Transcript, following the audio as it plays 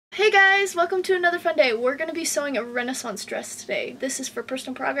Hey guys, welcome to another fun day. We're going to be sewing a Renaissance dress today. This is for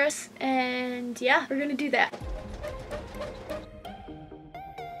personal progress, and yeah, we're going to do that.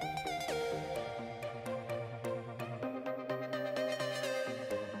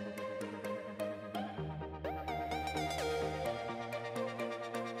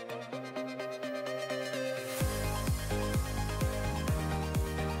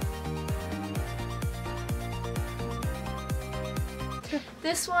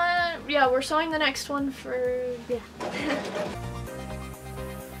 This one, yeah, we're sewing the next one for, yeah.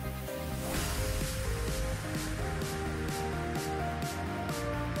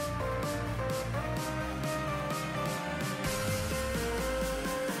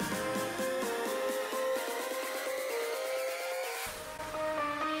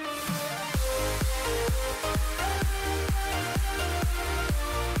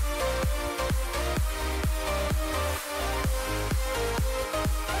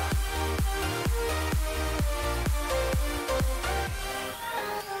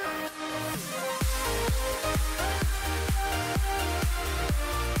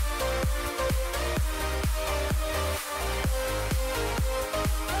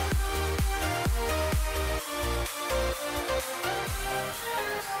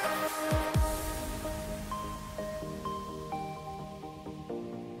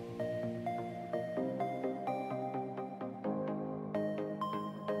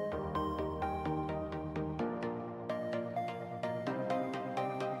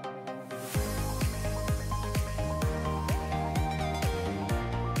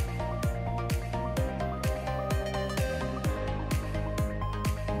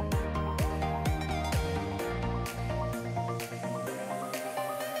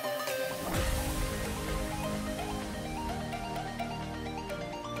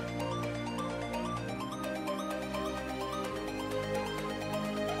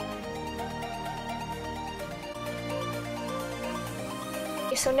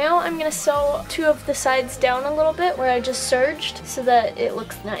 So now I'm going to sew two of the sides down a little bit where I just serged so that it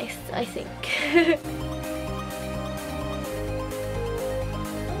looks nice, I think.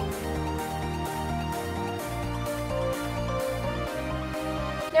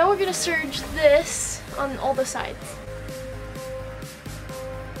 Now we're going to serge this on all the sides.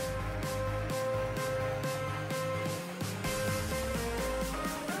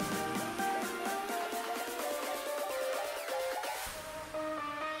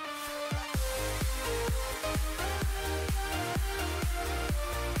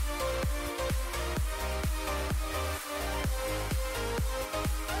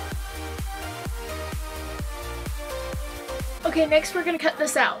 Okay, next we're gonna cut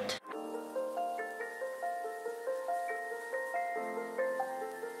this out.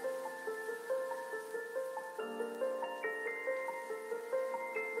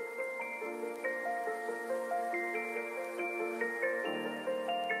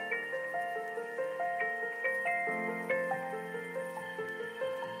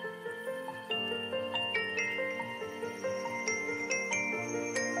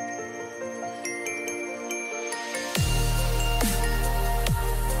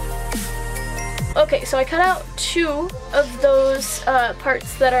 Okay, so I cut out two of those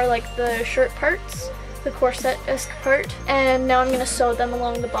parts that are like the shirt parts, the corset-esque part, and now I'm gonna sew them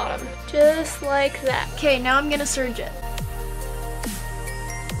along the bottom, just like that. Okay, now I'm gonna serge it.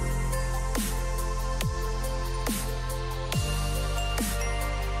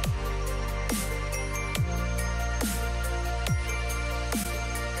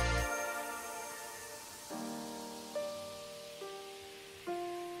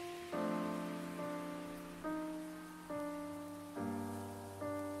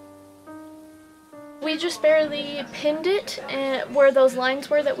 We just barely pinned it where those lines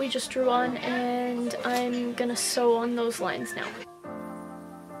were that we just drew on, and I'm gonna sew on those lines now.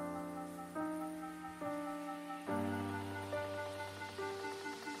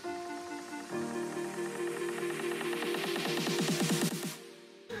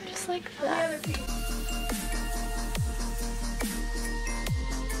 Just like that.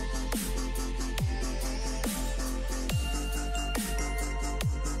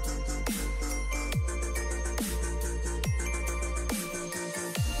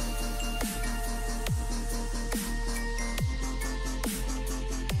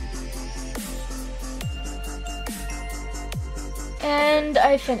 And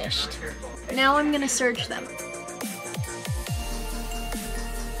I finished. Now I'm gonna serge them.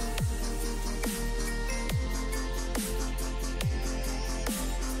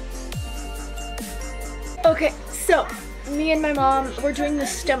 Okay, so me and my mom, we're doing the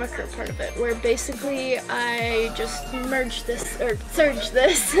stomacher part of it, where basically I just merge this, or surge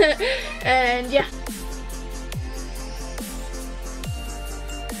this, and yeah.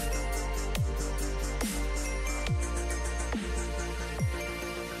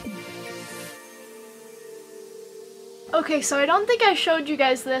 Okay, so I don't think I showed you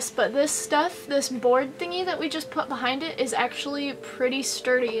guys this, but this stuff, this board thingy that we just put behind it is actually pretty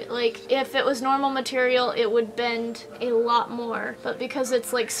sturdy. Like, if it was normal material, it would bend a lot more. But because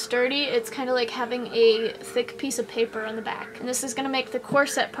it's like sturdy, it's kind of like having a thick piece of paper on the back. And this is gonna make the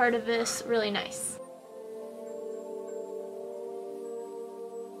corset part of this really nice.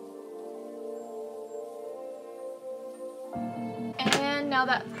 Now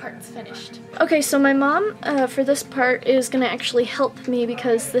that part's finished. Okay, so my mom for this part is gonna actually help me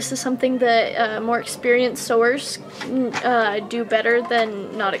because this is something that more experienced sewers do better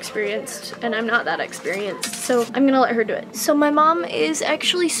than not experienced, and I'm not that experienced, so I'm gonna let her do it. So my mom is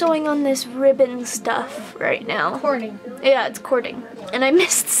actually sewing on this ribbon stuff right now. Cording. Yeah, it's cording. And I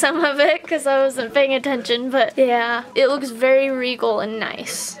missed some of it because I wasn't paying attention, but yeah, it looks very regal and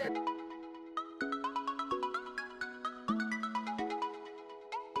nice.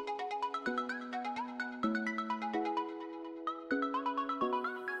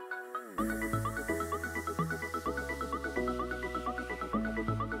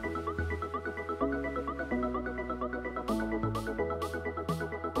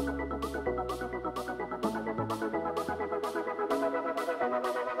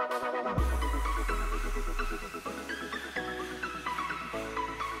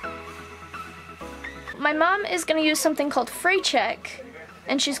 My mom is going to use something called fray check,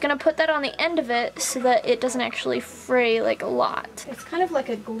 and she's going to put that on the end of it so that it doesn't actually fray like a lot. It's kind of like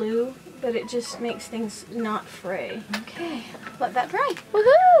a glue, but it just makes things not fray. Okay, let that dry.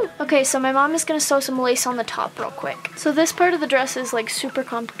 Woohoo! Okay, so my mom is going to sew some lace on the top real quick. So this part of the dress is like super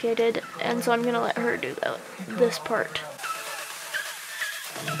complicated, and so I'm going to let her do this part.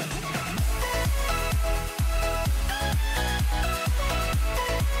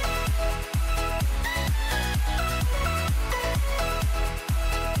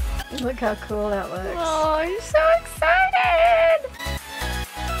 Look how cool that looks. Oh, I'm so excited!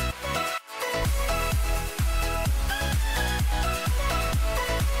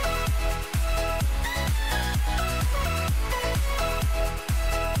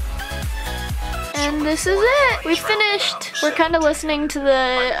 And this is it! We finished! We're kind of listening to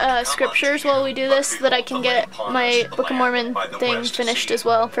the scriptures while we do this so that I can get my Book of Mormon thing finished as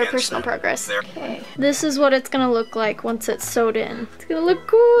well for personal progress. Okay. This is what it's gonna look like once it's sewed in. It's gonna look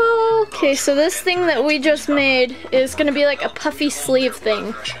cool! Okay, so this thing that we just made is gonna be like a puffy sleeve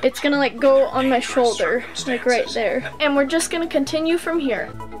thing. It's gonna like go on my shoulder, like right there. And we're just gonna continue from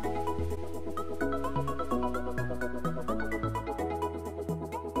here.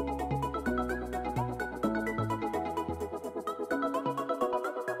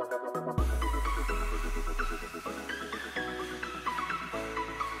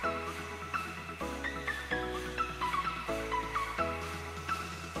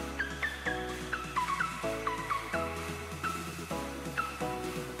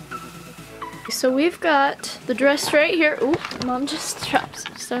 So we've got the dress right here. Ooh, mom just dropped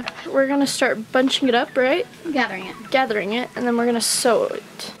some stuff. We're gonna start bunching it up, right? Gathering it. Gathering it, and then we're gonna sew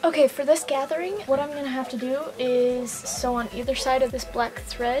it. Okay, for this gathering, what I'm gonna have to do is sew on either side of this black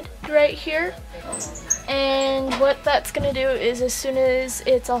thread right here. And what that's gonna do is as soon as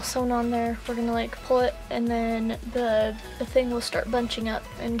it's all sewn on there, we're gonna like pull it, and then the thing will start bunching up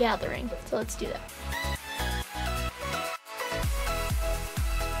and gathering. So let's do that.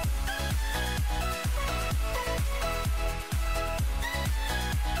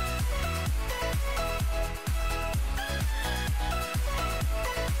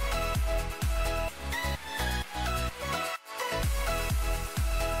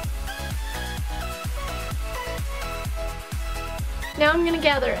 Now I'm gonna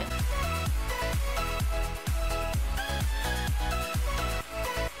gather it.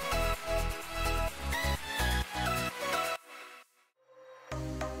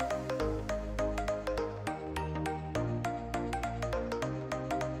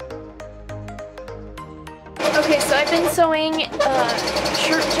 Okay, so I've been sewing a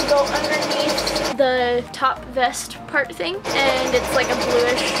shirt to go underneath the top vest part thing, and it's like a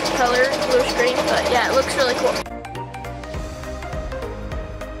bluish color, bluish green, but yeah, it looks really cool.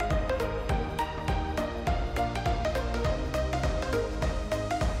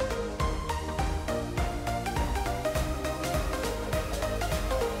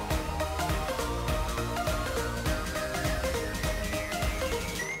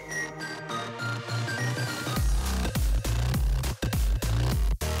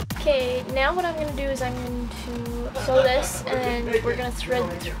 Okay, now what I'm going to do is I'm going to sew this and we're going to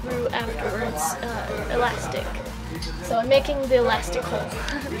thread through afterwards elastic. So I'm making the elastic hole.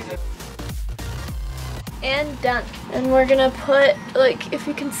 And done. And we're going to put, like, if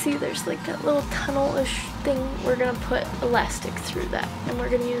you can see there's like that little tunnel-ish thing, we're going to put elastic through that. And we're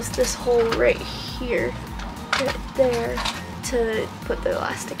going to use this hole right here, right there, to put the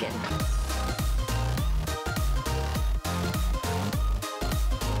elastic in.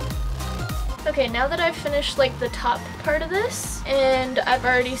 Okay, now that I've finished like the top part of this and I've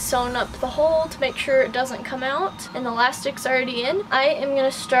already sewn up the hole to make sure it doesn't come out and the elastic's already in, I am going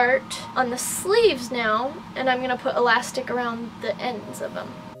to start on the sleeves now and I'm going to put elastic around the ends of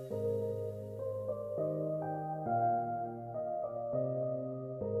them.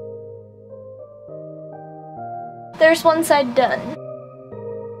 There's one side done.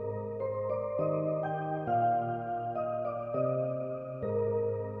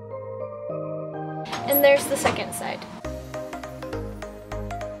 And there's the second side.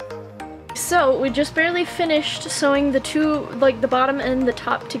 So we just barely finished sewing the two, like the bottom and the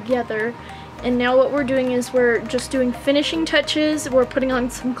top together. And now what we're doing is we're just doing finishing touches. We're putting on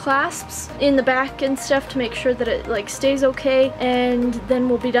some clasps in the back and stuff to make sure that it like stays okay. And then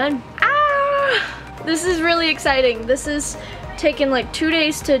we'll be done. Ah! This is really exciting. This is taken like 2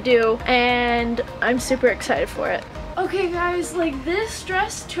 days to do and I'm super excited for it. Okay guys, like this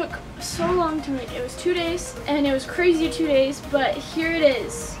dress took so long to make. It was 2 days and it was crazy 2 days, but here it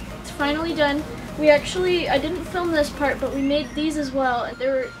is. It's finally done. We actually, I didn't film this part, but we made these as well. And they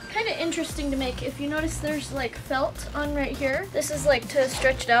were kind of interesting to make. If you notice there's like felt on right here. This is like to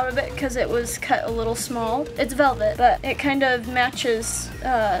stretch it out a bit because it was cut a little small. It's velvet, but it kind of matches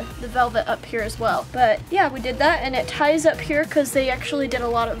the velvet up here as well. But yeah, we did that and it ties up here because they actually did a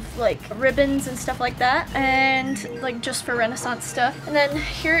lot of like ribbons and stuff like that. And like just for Renaissance stuff. And then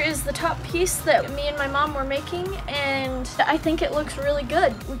here is the top piece that me and my mom were making and I think it looks really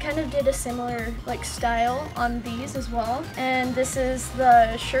good. We kind of did a similar like style on these as well. And this is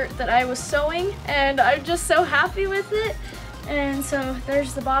the shirt that I was sewing and I'm just so happy with it. And so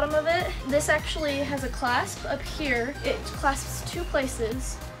there's the bottom of it. This actually has a clasp up here. It clasps 2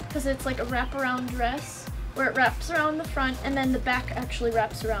 places because it's like a wraparound dress where it wraps around the front and then the back actually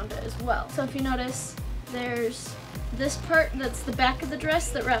wraps around it as well. So if you notice, there's this part that's the back of the dress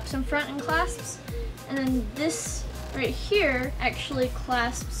that wraps in front and clasps, and then this right here actually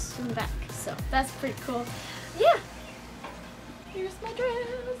clasps in the back. So that's pretty cool. Yeah, here's my dress.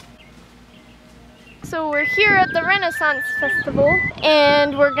 So we're here at the Renaissance Festival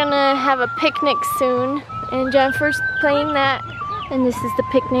and we're gonna have a picnic soon. And Jennifer's playing that. And this is the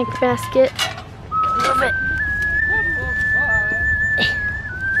picnic basket. Love it.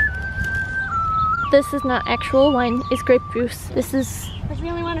 This is not actual wine, it's grape juice. This is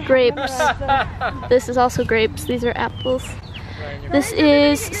grapes. This is also grapes. These are apples. This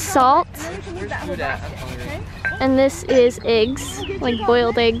is salt. And this is eggs, like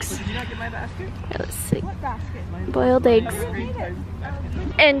boiled eggs. Let's see. Boiled eggs.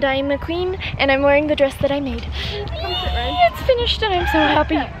 And I'm a queen, and I'm wearing the dress that I made. It's finished, and I'm so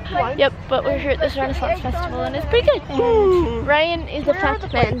happy. Yep, but we're here at this Renaissance Festival, and it's pretty good. And Ryan is a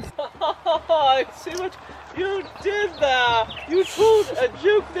fat man. I see what you did there. You told a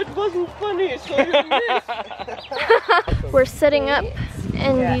joke that wasn't funny, so you missed. We're setting up,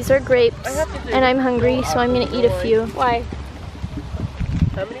 and these are grapes, and I'm hungry, so I'm gonna eat a few. Why?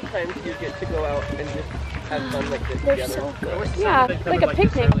 How many times do you get to go out and just have fun like this They're together? so good. Yeah, like a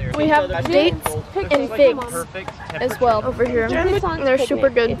picnic. We have dates and figs as well over here. And they're super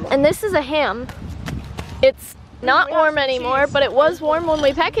good. And this is a ham. It's not warm anymore, but it was warm when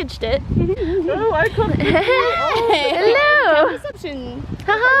we packaged it. Oh, I cooked it. Hello!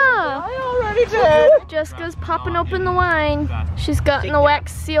 Haha! I already did. Jessica's popping open the wine. She's gotten the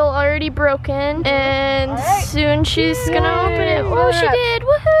wax seal already broken, and soon she's gonna open it. Oh, she did!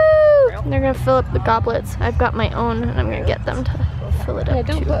 Woohoo! They're gonna fill up the goblets. I've got my own, and I'm gonna get them to fill it up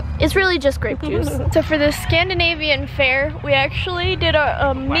too. It's really just grape juice. So for the Scandinavian fair, we actually did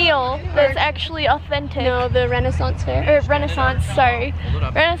a meal that's actually authentic. No, the Renaissance fair. Or Renaissance, sorry.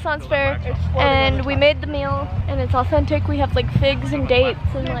 Renaissance fair. And we made the meal, and it's authentic. We have like figs and dates,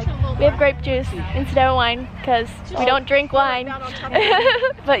 and like we have grape juice instead of wine, because we don't drink wine.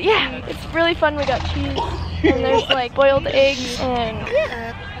 But yeah, it's really fun. We got cheese, and there's like boiled eggs, and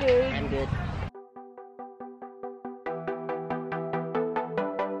food.